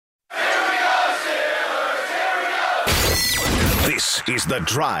This is The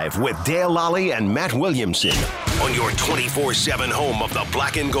Drive with Dale Lally and Matt Williamson on your 24/7 home of the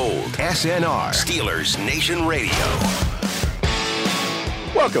black and gold. SNR, Steelers Nation Radio.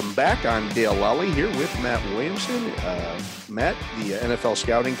 Welcome back. I'm Dale Lally here with Matt Williamson. Matt, the NFL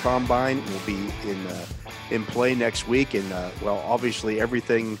Scouting Combine will be in play next week. And, obviously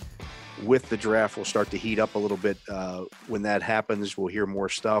everything with the draft will start to heat up a little bit. When that happens, we'll hear more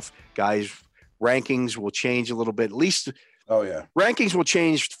stuff. Guys, rankings will change a little bit. At least rankings will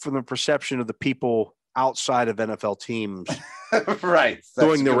change from the perception of the people outside of NFL teams right.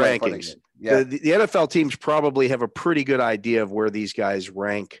 doing the rankings. Yeah. The NFL teams probably have a pretty good idea of where these guys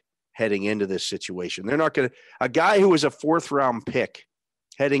rank heading into this situation. They're not going to – a guy who was a fourth-round pick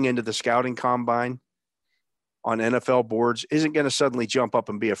heading into the scouting combine on NFL boards isn't going to suddenly jump up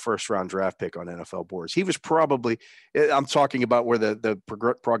and be a first-round draft pick on NFL boards. He was probably – I'm talking about where the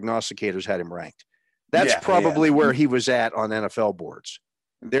prognosticators had him ranked. That's probably where he was at on NFL boards.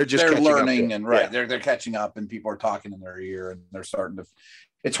 They're learning and they're catching up, and people are talking in their ear, and they're starting to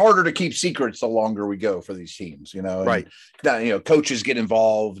 – it's harder to keep secrets the longer we go for these teams, Right. Coaches get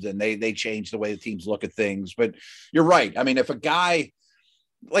involved and they change the way the teams look at things. But you're right. I mean, if a guy,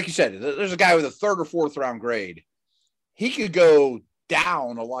 like you said, there's a guy with a third or fourth round grade, he could go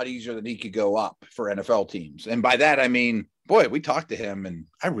down a lot easier than he could go up for NFL teams. And by that, I mean, boy, we talked to him and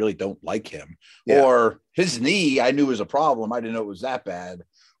I really don't like him. Yeah. Or his knee, I knew was a problem. I didn't know it was that bad.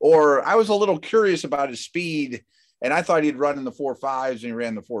 Or I was a little curious about his speed, and I thought he'd run in the 4.5s and he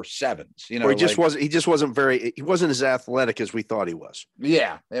ran the 4.7s. Or he just wasn't as athletic as we thought he was.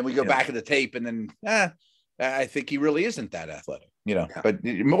 Yeah. And we go back in the tape, and then I think he really isn't that athletic, but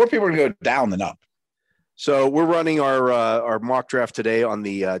more people are going to go down than up. So we're running our mock draft today on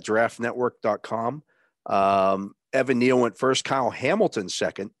the draftnetwork.com. Evan Neal went first, Kyle Hamilton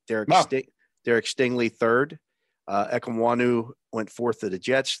second, Derek Stingley third. Ekwonu went fourth to the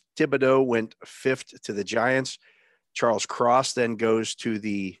Jets. Thibodeau went fifth to the Giants. Charles Cross then goes to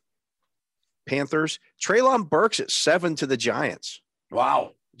the Panthers. Treylon Burks at 7 to the Giants.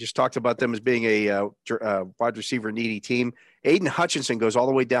 Wow. Just talked about them as being a wide receiver needy team. Aiden Hutchinson goes all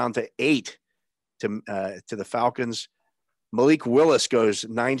the way down to 8 to the Falcons. Malik Willis goes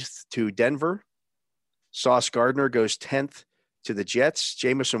 9th to Denver. Sauce Gardner goes 10th to the Jets.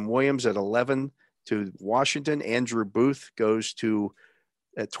 Jameson Williams at 11 to Washington. Andrew Booth goes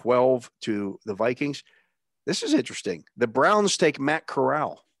at 12 to the Vikings. This is interesting. The Browns take Matt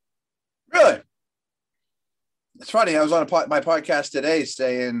Corral. Really? It's funny. I was on my podcast today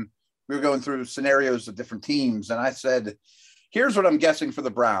saying we were going through scenarios of different teams, and I said, here's what I'm guessing for the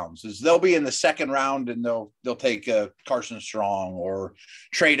Browns is they'll be in the second round, and they'll take Carson Strong or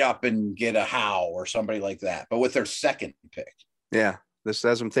trade up and get a Howe or somebody like that, but with their second pick. Yeah, this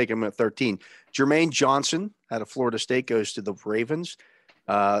has them taking him at 13. Jermaine Johnson out of Florida State goes to the Ravens.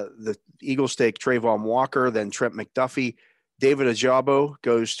 The Eagles take Trayvon Walker, then Trent McDuffie. David Ojabo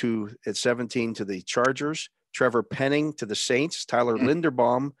goes at 17 to the Chargers. Trevor Penning to the Saints. Tyler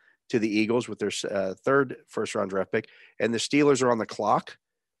Linderbaum to the Eagles with their third first-round draft pick. And the Steelers are on the clock.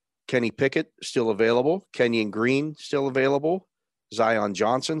 Kenny Pickett still available. Kenyon Green still available. Zion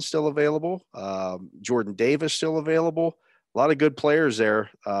Johnson still available. Jordan Davis still available. A lot of good players there.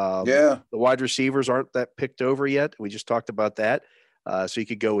 The wide receivers aren't that picked over yet. We just talked about that. So you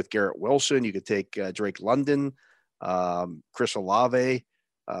could go with Garrett Wilson. You could take Drake London, Chris Olave.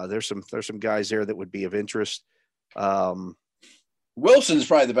 There's some guys there that would be of interest. Wilson's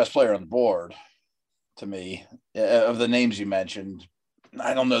probably the best player on the board to me of the names you mentioned.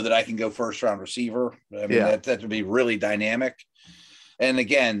 I don't know that I can go first round receiver. I mean, that would be really dynamic. And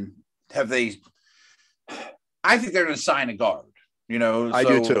again, I think they're going to sign a guard. I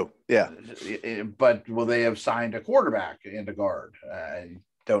do too. Yeah. But will they have signed a quarterback and a guard? I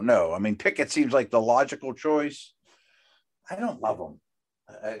don't know. I mean, Pickett seems like the logical choice. I don't love him.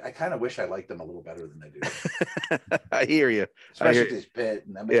 I kind of wish I liked them a little better than I do. I hear you. Especially this Pitt.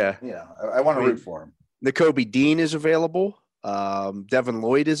 I want to root for him. Nakobe Dean is available. Devin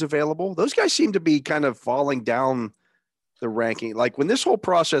Lloyd is available. Those guys seem to be kind of falling down the ranking. Like when this whole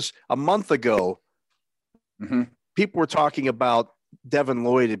process a month ago, people were talking about Devin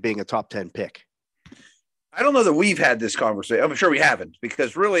Lloyd being a top 10 pick. I don't know that we've had this conversation. I'm sure we haven't,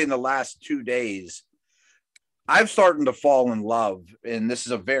 because really in the last 2 days, I've started to fall in love, and this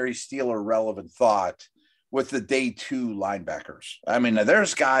is a very Steeler relevant thought, with the day 2 linebackers. I mean,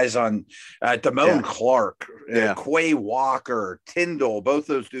 there's guys on Damone Clark, Quay Walker, Tyndall, both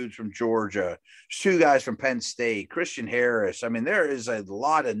those dudes from Georgia, 2 guys from Penn State, Christian Harris. I mean, there is a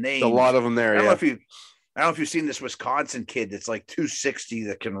lot of names. A lot of them there. I don't know if I don't know if you've seen this Wisconsin kid that's like 260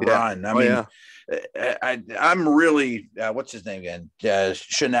 that can run. I mean, yeah. I'm really what's his name again?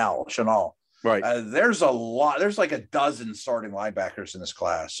 Chanel. Right. There's a lot. There's like a dozen starting linebackers in this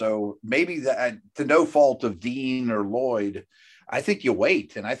class. So maybe that to no fault of Dean or Lloyd, I think you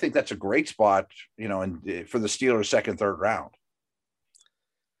wait, and I think that's a great spot, and for the Steelers' second, third round.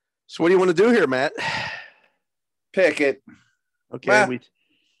 So what do you want to do here, Matt? Pickett. Okay.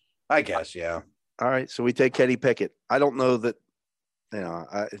 I guess, yeah. All right. So we take Kenny Pickett. I don't know that, he.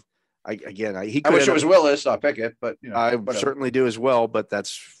 I wish it was Willis, not Pickett, but I whatever. certainly do as well. But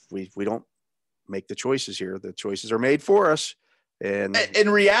we don't make the choices here. The choices are made for us. And in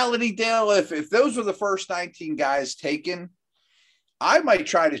reality, Dale, if those were the first 19 guys taken, I might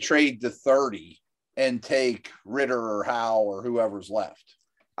try to trade the 30 and take Ritter or Howe or whoever's left.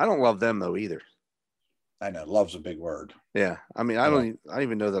 I don't love them though either. I know, love's a big word. Yeah, I mean, I don't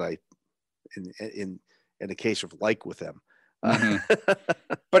even know that I, in a case of like with them. Mm-hmm.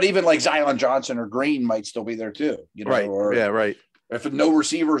 But even like Zion Johnson or Green might still be there too, right? Or right. If no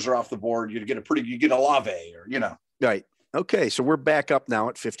receivers are off the board, you get a Olave or Right. Okay, so we're back up now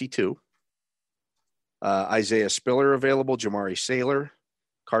at 52. Isaiah Spiller available, Jamari Sailor,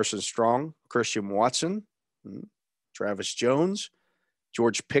 Carson Strong, Christian Watson, Travis Jones,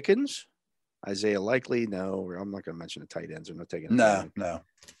 George Pickens, Isaiah Likely. No, I'm not going to mention the tight ends. I'm not taking no.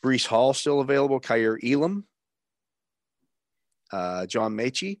 Breece Hall still available, Kyer Elam, John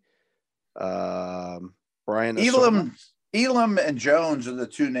Mechie, Brian Elam and Jones are the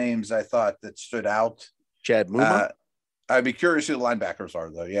two names I thought that stood out. Chad Muma. I'd be curious who the linebackers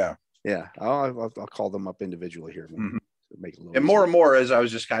are, though. Yeah. I'll call them up individually here. Mm-hmm. Make it a little and easier. more, as I was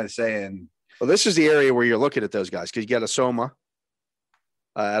just kind of saying. Well, this is the area where you're looking at those guys because you got Asoma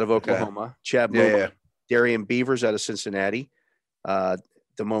out of Oklahoma, okay. Chad Muma, Darian Beavers out of Cincinnati,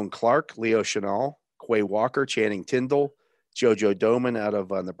 Damone Clark, Leo Chenal, Quay Walker, Channing Tindall, JoJo Doman out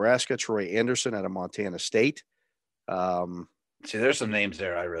of Nebraska, Troy Anderson out of Montana State. See, there's some names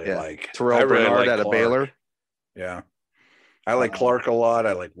there I really like. Terrell Bernard out of Baylor. Yeah. I like Clark a lot.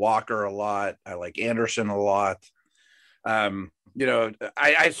 I like Walker a lot. I like Anderson a lot.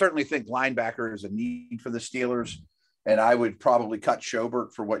 I certainly think linebacker is a need for the Steelers, and I would probably cut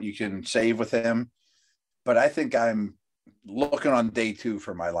Schobert for what you can save with him. But I think I'm looking on day 2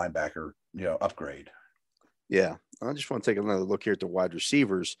 for my linebacker, upgrade. Yeah. I just want to take another look here at the wide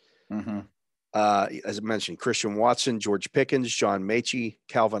receivers. Mm-hmm. As I mentioned, Christian Watson, George Pickens, John Mechie,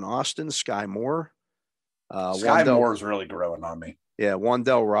 Calvin Austin, Sky Moore. Sky Moore is really growing on me. Yeah,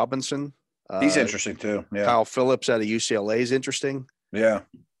 Wan'Dale Robinson. He's interesting too. Yeah. Kyle Phillips out of UCLA is interesting. Yeah.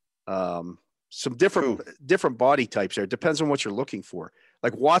 Some different body types there. It depends on what you're looking for.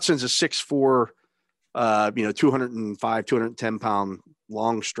 Like Watson's a 6'4", 205, 210 pound,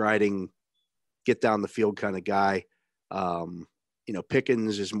 long striding, get down the field kind of guy.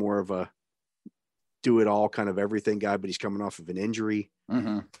 Pickens is more of a do it all kind of everything guy, but he's coming off of an injury.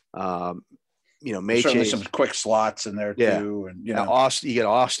 Mm-hmm. Mechie, some quick slots in there too. And you get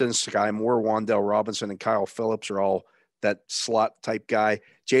Austin, Sky Moore, Wan'Dale Robinson, and Kyle Phillips are all that slot type guy.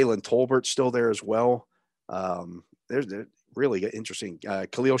 Jalen Tolbert's still there as well. They're really interesting.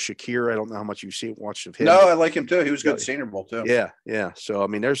 Khalil Shakir, I don't know how much you've watched of him. No, I like him too. He was good at Senior Bowl too. Yeah. So I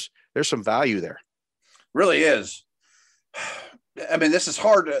mean, there's some value there. Really is. I mean, this is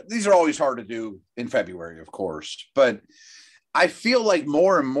hard. These are always hard to do in February, of course, but I feel like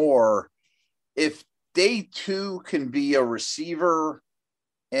more and more, if day 2 can be a receiver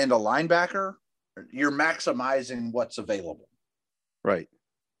and a linebacker, you're maximizing what's available. Right.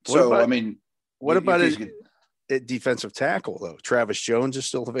 So, what about a defensive tackle though? Travis Jones is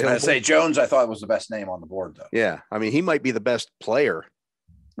still available. I say Jones, I thought was the best name on the board though. Yeah. I mean, he might be the best player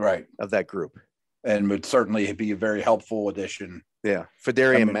of that group. And would certainly be a very helpful addition. Yeah.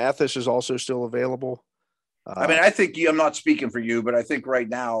 Fedarian Mathis is also still available. I think I'm not speaking for you, but I think right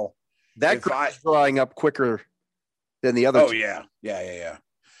now that group is drawing up quicker than the other. Oh, yeah.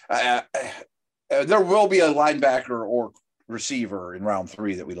 There will be a linebacker or receiver in round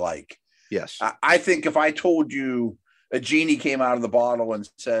 3 that we like. Yes. I think if I told you a genie came out of the bottle and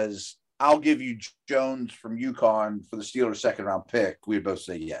says, I'll give you Jones from UConn for the Steelers' second round pick, we'd both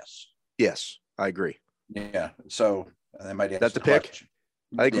say yes. Yes. I agree. Yeah. So they might answer the pick. Question.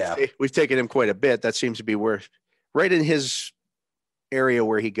 I think we've taken him quite a bit. That seems to be right in his area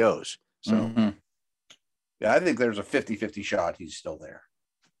where he goes. So, yeah, I think there's a 50-50 shot he's still there.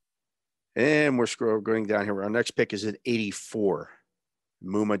 And we're going down here. Our next pick is at 84.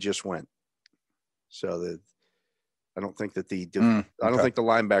 Muma just went. So I don't think that think the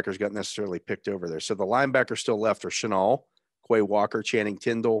linebackers got necessarily picked over there. So the linebackers still left are Chenal, Quay Walker, Channing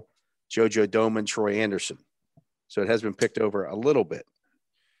Tindall, JoJo Doman, Troy Anderson. So it has been picked over a little bit.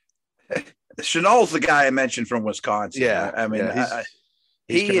 Chanel's the guy I mentioned from Wisconsin. Yeah. I mean,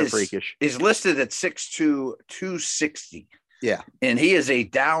 he's freakish. He's listed at 6'2", 260. Yeah. And he is a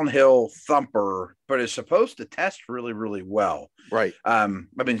downhill thumper, but is supposed to test really, really well. Right. I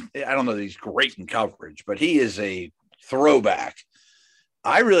mean, I don't know that he's great in coverage, but he is a throwback.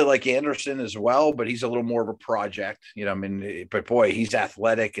 I really like Anderson as well, but he's a little more of a project, you know. I mean, but boy, he's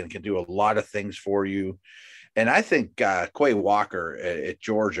athletic and can do a lot of things for you. And I think Quay Walker at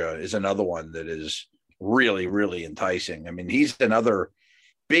Georgia is another one that is really, really enticing. I mean, he's another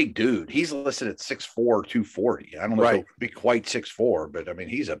big dude. He's listed at 6'4", 240. I don't know if he'll be quite 6'4", but I mean,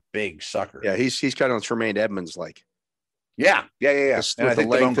 he's a big sucker. Yeah, he's kind of Tremaine Edmonds like. Yeah. And I think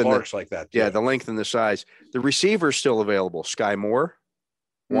Devon Clark's like that too. Yeah, the length and the size. The receiver's still available. Sky Moore,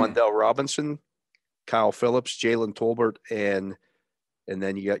 Wan'Dale Robinson, Kyle Phillips, Jalen Tolbert, and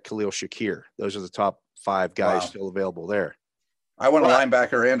then you got Khalil Shakir. Those are the top 5 guys still available there. I want a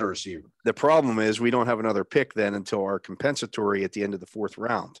linebacker and a receiver. The problem is we don't have another pick then until our compensatory at the end of the 4th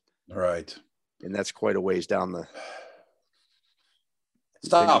round. Right. And that's quite a ways down the. It's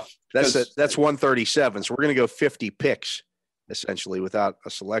tough. That's 137. So we're going to go 50 picks essentially without a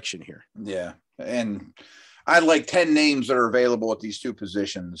selection here. Yeah. And I'd like 10 names that are available at these 2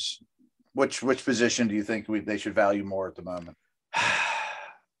 positions. Which position do you think they should value more at the moment?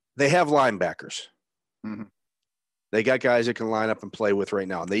 They have linebackers. Mm-hmm. They got guys that can line up and play with right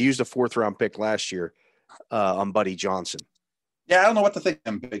now. And they used a 4th round pick last year on Buddy Johnson. Yeah, I don't know what to think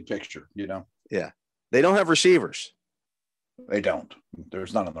in big picture, you know? Yeah. They don't have receivers. They don't.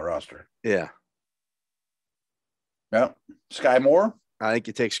 There's none on the roster. Yeah. Yeah. Sky Moore? I think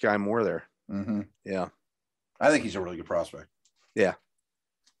you take Sky Moore there. Mm-hmm. Yeah. I think he's a really good prospect. Yeah.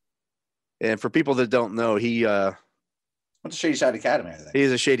 And for people that don't know, he went to Shady Side Academy, I think.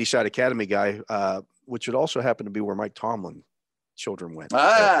 He's a Shady Side Academy guy, which would also happen to be where Mike Tomlin children went.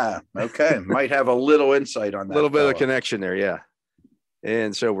 Okay. Might have a little insight on that. A little bit of a connection there, yeah.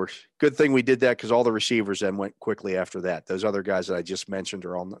 And so good thing we did that because all the receivers then went quickly after that. Those other guys that I just mentioned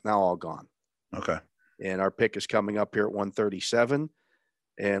are now all gone. Okay. And our pick is coming up here at 137.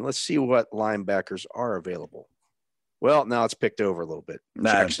 And let's see what linebackers are available. Well, now it's picked over a little bit.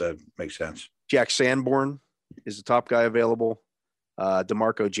 That makes sense. Jack Sanborn is the top guy available.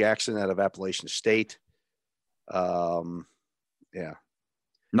 DeMarco Jackson out of Appalachian State. Yeah.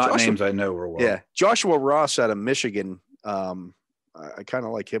 Not names I know real well. Yeah. Joshua Ross out of Michigan. I kind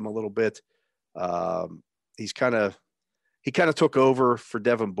of like him a little bit. He kind of took over for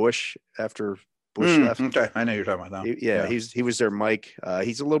Devin Bush after Bush left. Okay. I know you're talking about that. He was their Mike.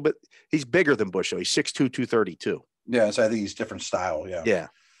 He's bigger than Bush though. He's 6'2", 232. Yeah. So I think he's different style. Yeah. Yeah.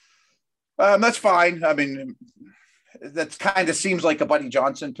 That's fine. I mean, that kind of seems like a Buddy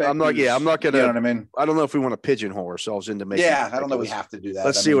Johnson pick. I'm not going to, you know what I mean? I don't know if we want to pigeonhole ourselves into making. Yeah. I don't know. We have to do that.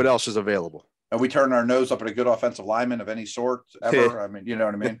 Let's see what else is available. Are we turning our nose up at a good offensive lineman of any sort ever? I mean, you know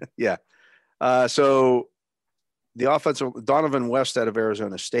what I mean? Yeah. So the offensive Donovan West out of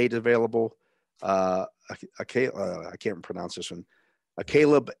Arizona State available. I can't pronounce this one.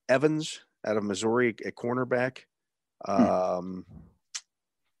 Caleb Evans out of Missouri at cornerback. I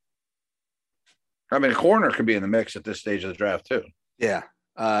mean, a corner could be in the mix at this stage of the draft too. Yeah.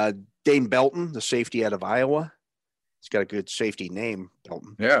 Dane Belton, the safety out of Iowa. He's got a good safety name,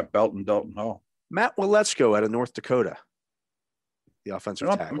 Belton. Yeah, Belton Hall. Matt Waletzko out of North Dakota, the offensive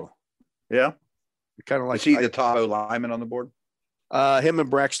tackle. Yeah. Kind of like is he the top lineman on the board? Him and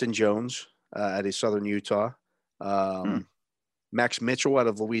Braxton Jones out of Southern Utah. Max Mitchell out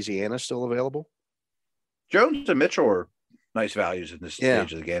of Louisiana still available. Jones and Mitchell are nice values in this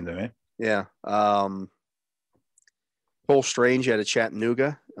stage of the game to me. Yeah. Cole Strange out of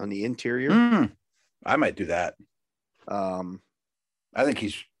Chattanooga on the interior. I might do that. I think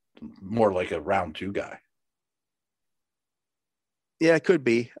he's more like a round 2 guy. Yeah, it could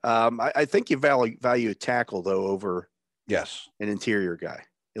be. I think you value a tackle though over an interior guy.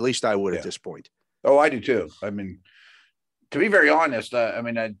 At least I would at this point. Oh, I do too. I mean, to be very honest, I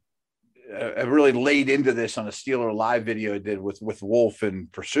really laid into this on a Steeler Live video I did with Wolf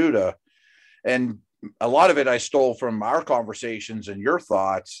and Pursuta, and a lot of it I stole from our conversations and your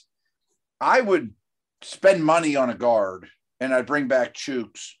thoughts. I would spend money on a guard, and I'd bring back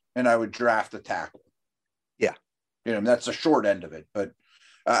Chooks, and I would draft a tackle. Yeah. You know, that's the short end of it. But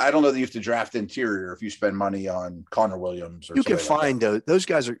I don't know that you have to draft interior if you spend money on Connor Williams. Or you can find those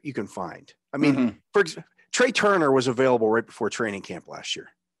guys you can find. I mean, for example, Trey Turner was available right before training camp last year.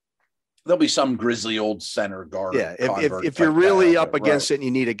 There'll be some grizzly old center guard. Yeah, if you're really up against it and you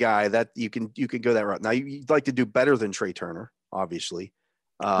need a guy that you can go that route. Now you'd like to do better than Trey Turner, obviously.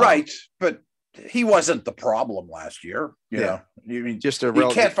 Right, but he wasn't the problem last year. You know, you mean just you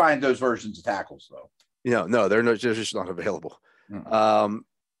can't find those versions of tackles though. No, they're just not available. Mm-hmm.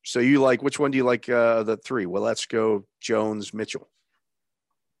 So you like, which one do you like? The three? Well, let's go Jones, Mitchell.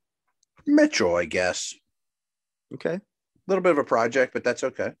 Mitchell, I guess. Okay. A little bit of a project, but that's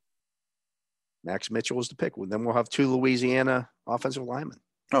okay. Max Mitchell is the pick. Then we'll have 2 Louisiana offensive linemen.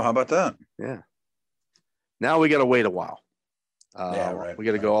 Oh, how about that? Yeah. Now we got to wait a while. Right. We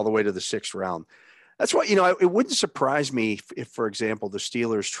got to go all the way to the 6th round. That's why, it wouldn't surprise me if, for example, the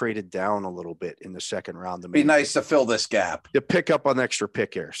Steelers traded down a little bit in the 2nd round. It'd be nice to fill this gap. To pick up an extra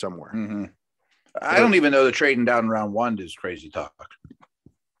pick here somewhere. Mm-hmm. I don't even know the trading down round 1 is crazy talk.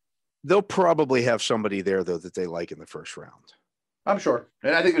 They'll probably have somebody there, though, that they like in the 1st round. I'm sure.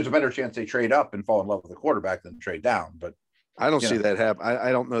 And I think there's a better chance they trade up and fall in love with the quarterback than trade down. But I don't see that happen.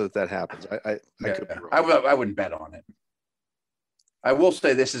 I don't know that happens. I could be wrong. I wouldn't bet on it. I will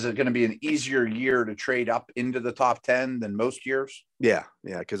say this is going to be an easier year to trade up into the top 10 than most years. Yeah,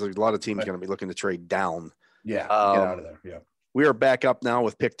 because a lot of teams are going to be looking to trade down. Yeah, get out of there. Yeah. We are back up now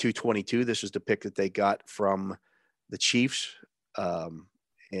with pick 222. This is the pick that they got from the Chiefs.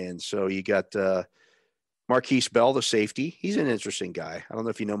 And so you got Marquise Bell, the safety. He's an interesting guy. I don't know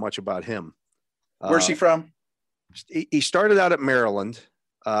if you know much about him. Where's he from? He started out at Maryland,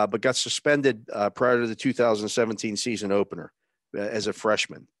 but got suspended prior to the 2017 season opener as a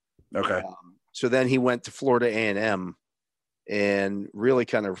freshman. Okay. So then he went to Florida A&M and really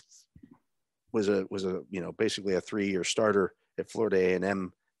kind of was a basically a 3-year starter at Florida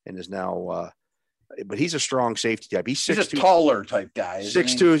A&M and is now but he's a strong safety type. He's a taller type guy.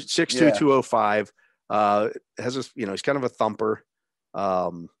 6'2", 205. Has a, he's kind of a thumper. I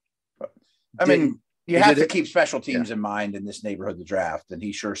mean, you have to keep special teams in mind in this neighborhood of the draft, and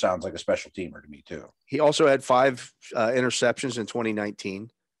he sure sounds like a special teamer to me too. He also had 5 interceptions in 2019.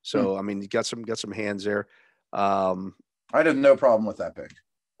 So I mean, he got some hands there. I have no problem with that pick.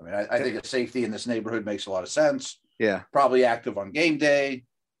 I mean, I think a safety in this neighborhood makes a lot of sense. Yeah, probably active on game day.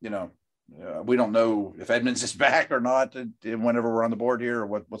 We don't know if Edmonds is back or not whenever we're on the board here or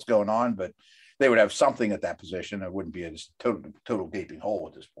what's going on, but they would have something at that position. It wouldn't be a total gaping hole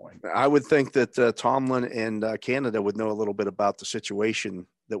at this point. I would think that Tomlin and Canada would know a little bit about the situation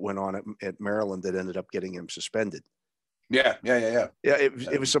that went on at Maryland that ended up getting him suspended. Yeah.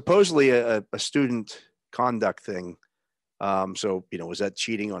 It was supposedly a student conduct thing. So, was that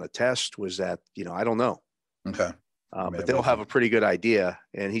cheating on a test? Was that, I don't know. Okay. But they'll have a pretty good idea,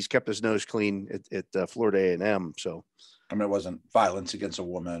 and he's kept his nose clean at Florida A&M. So, I mean, it wasn't violence against a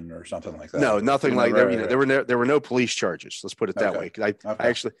woman or something like that. No, nothing like that. There were no police charges. Let's put it that way.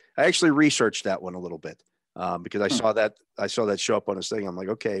 I actually researched that one a little bit because I saw that show up on his thing. I'm like,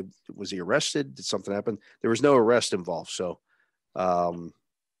 okay, was he arrested? Did something happen? There was no arrest involved. So, I'm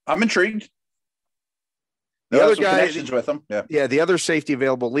intrigued. The other guy with him. Yeah. The other safety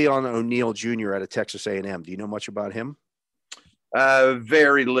available, Leon O'Neal Jr. out of Texas A&M. Do you know much about him?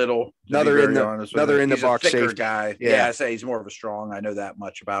 Very little. Another in the box safety guy. Yeah, I say he's more of a strong. I know that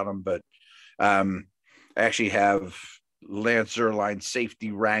much about him, but I actually have Lance Zierlein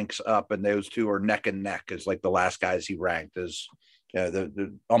safety ranks up, and those two are neck and neck as like the last guys he ranked as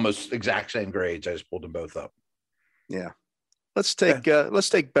the almost exact same grades. I just pulled them both up. Yeah, let's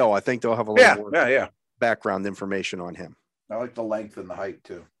take Bell. I think they'll have a little more background information on him. I like the length and the height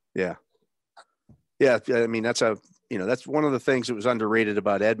too. Yeah. I mean, that's one of the things that was underrated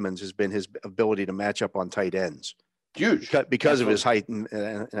about Edmonds has been his ability to match up on tight ends. Huge. Because of his height and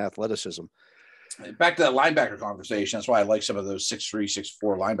athleticism. Back to that linebacker conversation. That's why I like some of those 6'3",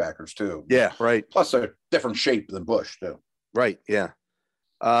 6'4" linebackers too. Yeah, right. Plus they're different shape than Bush too. Right. Yeah.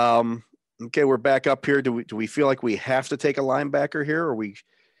 Okay, we're back up here. Do we feel like we have to take a linebacker here, or we?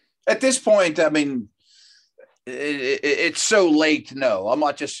 At this point, I mean, it's so late. No, I'm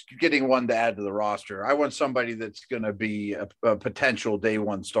not just getting one to add to the roster. I want somebody that's going to be a potential day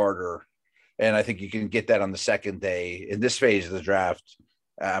one starter. And I think you can get that on the second day in this phase of the draft.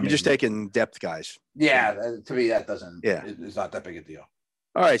 You're just taking depth guys. Yeah. To me, that doesn't, it's not that big a deal.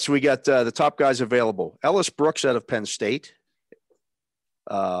 All right. So we got the top guys available. Ellis Brooks out of Penn State.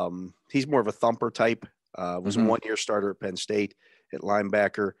 He's more of a thumper type, was a 1-year starter at Penn State at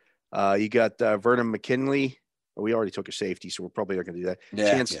linebacker. You got Vernon McKinley. We already took a safety, so we're probably not going to do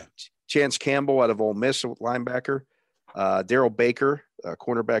that. Chance Campbell out of Ole Miss, linebacker. Daryl Baker,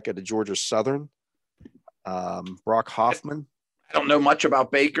 cornerback out of Georgia Southern. Brock Hoffman. I don't know much about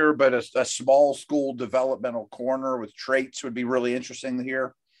Baker, but a small school developmental corner with traits would be really interesting to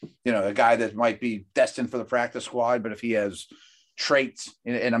hear. A guy that might be destined for the practice squad, but if he has traits,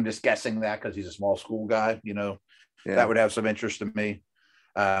 and I'm just guessing that because he's a small school guy, that would have some interest in me.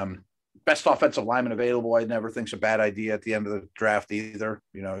 Best offensive lineman available, I never think's a bad idea at the end of the draft either.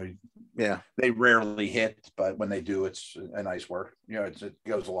 They rarely hit, but when they do, it's a nice work. It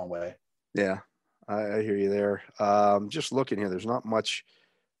goes a long way. Yeah, I hear you there. Just looking here, there's not much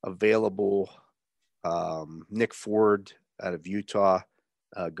available. Nick Ford out of Utah,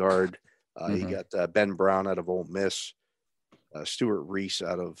 guard. You got Ben Brown out of Ole Miss, Stuart Reese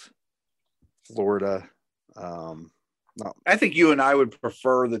out of Florida. I think you and I would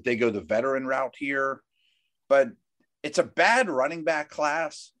prefer that they go the veteran route here, but it's a bad running back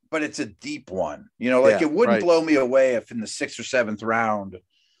class, but it's a deep one. It wouldn't blow me away if in the 6th or 7th round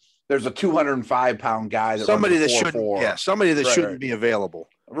there's a 205-pound guy that somebody runs that shouldn't, somebody that shouldn't be available.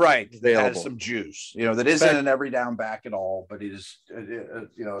 Right, that has some juice. That isn't an every down back at all, but he's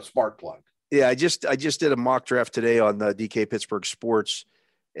a spark plug. Yeah, I just did a mock draft today on the DK Pittsburgh Sports,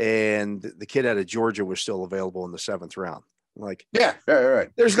 and the kid out of Georgia was still available in the 7th round. Right.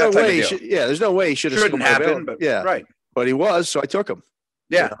 There's no way. There's no way he should have. Shouldn't happen, but right. But he was, so I took him.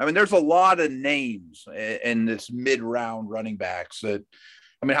 Yeah, I mean, there's a lot of names in this mid-round running backs that.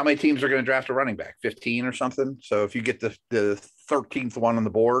 I mean, how many teams are going to draft a running back? 15 or something. So if you get the 13th one on the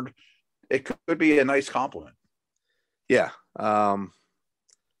board, it could be a nice compliment. Yeah. I'm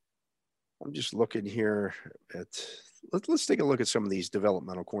just looking here at let's take a look at some of these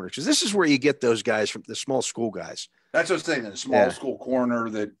developmental corners, because this is where you get those guys from the small school guys. That's what I'm saying. The small school corner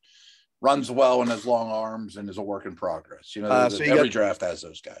that runs well and has long arms and is a work in progress. Every draft has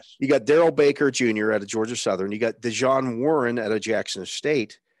those guys. You got Darrell Baker Jr. out of Georgia Southern. You got Dejon Warren out of Jackson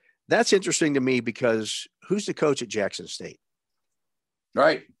State. That's interesting to me because who's the coach at Jackson State?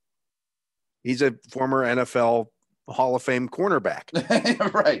 Right. He's a former NFL Hall of Fame cornerback.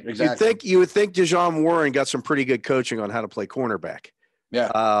 Right, exactly. You would think Dejon Warren got some pretty good coaching on how to play cornerback.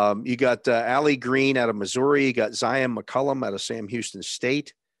 Yeah. You got Ali Green out of Missouri. You got Zion McCullum out of Sam Houston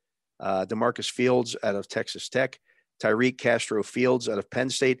State. DeMarcus Fields out of Texas Tech, Tyreek Castro Fields out of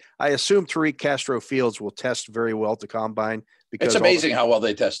Penn State. I assume Tyreek Castro Fields will test very well to combine because it's amazing how well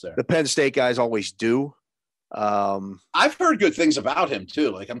they test there. The Penn State guys always do. I've heard good things about him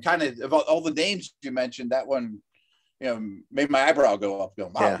too. Like I'm kind of all the names you mentioned, that one, made my eyebrow go up.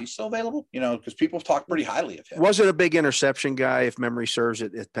 Going, wow, he's still available. Because people have talked pretty highly of him. Wasn't a big interception guy, if memory serves,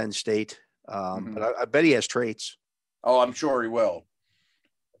 at Penn State. But I bet he has traits. Oh, I'm sure he will.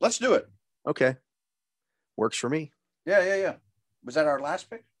 Let's do it. Okay. Works for me. Yeah. Was that our last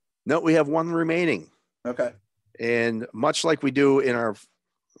pick? No, we have one remaining. Okay. And much like we do in our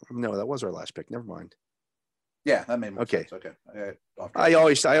 – no, that was our last pick. Never mind. Yeah, that made more sense. Okay. I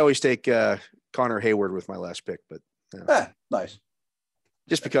always take Connor Hayward with my last pick, but nice.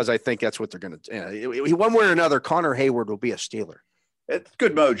 Just because I think that's what they're going to one way or another, Connor Hayward will be a Steeler. It's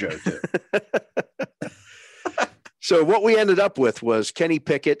good mojo, too. So what we ended up with was Kenny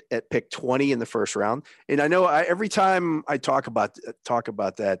Pickett at pick 20 in the first round. And I know every time I talk about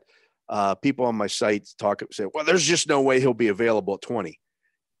that, people on my site say, well, there's just no way he'll be available at 20.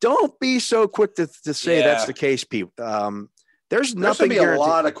 Don't be so quick to say that's the case, people. There's nothing. There's going to be a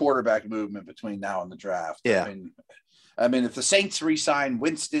lot of quarterback movement between now and the draft. Yeah. I mean, if the Saints re-sign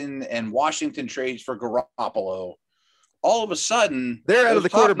Winston and Washington trades for Garoppolo, all of a sudden they're out of the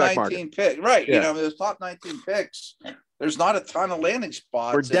quarterback market. Right. Yeah. Those top 19 picks, there's not a ton of landing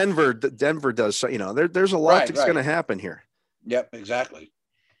spots. Or Denver does, there's a lot that's going to happen here. Yep, exactly.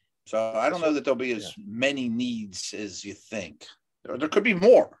 So I don't know that there'll be as many needs as you think. There could be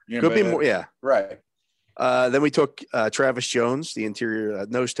more. Could be more. Yeah. Right. Then we took Travis Jones, the interior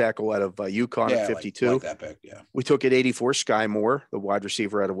nose tackle out of UConn at 52. Like that pick, yeah. We took at 84 Sky Moore, the wide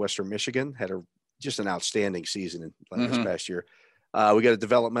receiver out of Western Michigan, had just an outstanding season this past year. We got a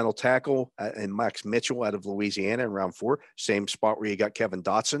developmental tackle and Max Mitchell out of Louisiana in round 4, same spot where you got Kevin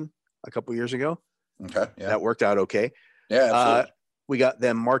Dotson a couple years ago. Okay, yeah. That worked out okay. Yeah, absolutely. We got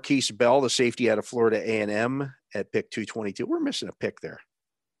them Marquise Bell, the safety out of Florida A&M at pick 222. We're missing a pick there.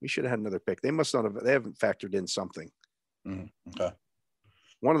 We should have had another pick. They must not have. They haven't factored in something. Okay.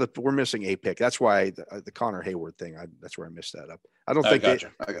 We're missing a pick. That's why the Connor Hayward thing. That's where I missed that up. I don't think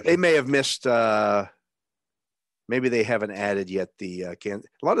they may have missed. Maybe they haven't added yet a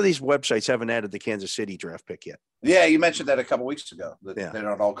lot of these websites haven't added the Kansas City draft pick yet. Yeah, you mentioned that a couple weeks ago. They're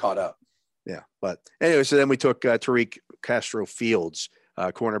not all caught up. Yeah, but anyway, so then we took Tyreek Castro Fields,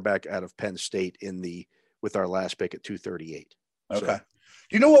 cornerback out of Penn State with our last pick at 238. Okay. So,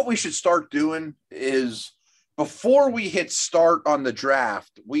 you know what we should start doing is before we hit start on the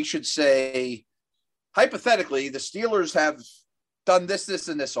draft, we should say, hypothetically, the Steelers have done this,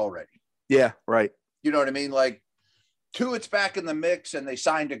 and this already. Yeah, right. You know what I mean? Like, Tuitt's back in the mix and they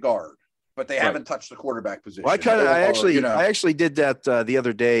signed a guard. but they haven't touched the quarterback position. Well, I actually did that the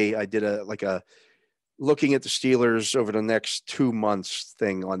other day. I did a looking at the Steelers over the next 2 months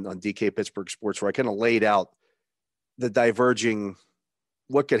thing on DK Pittsburgh Sports, where I kind of laid out the diverging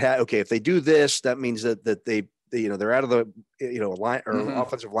what could happen. Okay, if they do this, that means that they they're out of the line or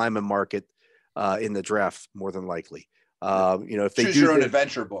offensive lineman market in the draft more than likely. If they choose do your own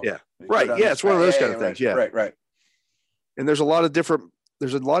adventure book, yeah, right, yeah, it's one of those kind of things, yeah, right. And there's a lot of different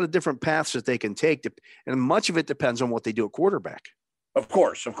paths that they can take, and much of it depends on what they do at quarterback. Of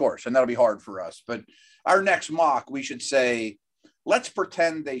course, and that'll be hard for us. But our next mock, we should say, let's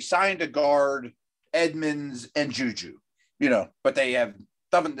pretend they signed a guard, Edmonds and Juju, but they have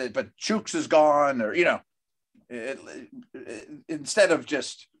nothing. But Chooks is gone, or instead of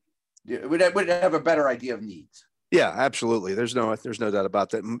just, we'd have a better idea of needs. Yeah, absolutely. There's no doubt about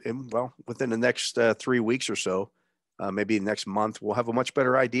that. And, well, within the next 3 weeks or so, maybe next month, we'll have a much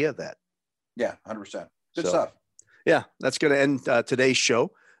better idea of that. Yeah, 100%. Good stuff. Yeah, that's going to end today's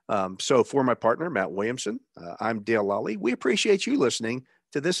show. So for my partner, Matt Williamson, I'm Dale Lally. We appreciate you listening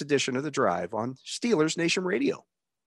to this edition of The Drive on Steelers Nation Radio.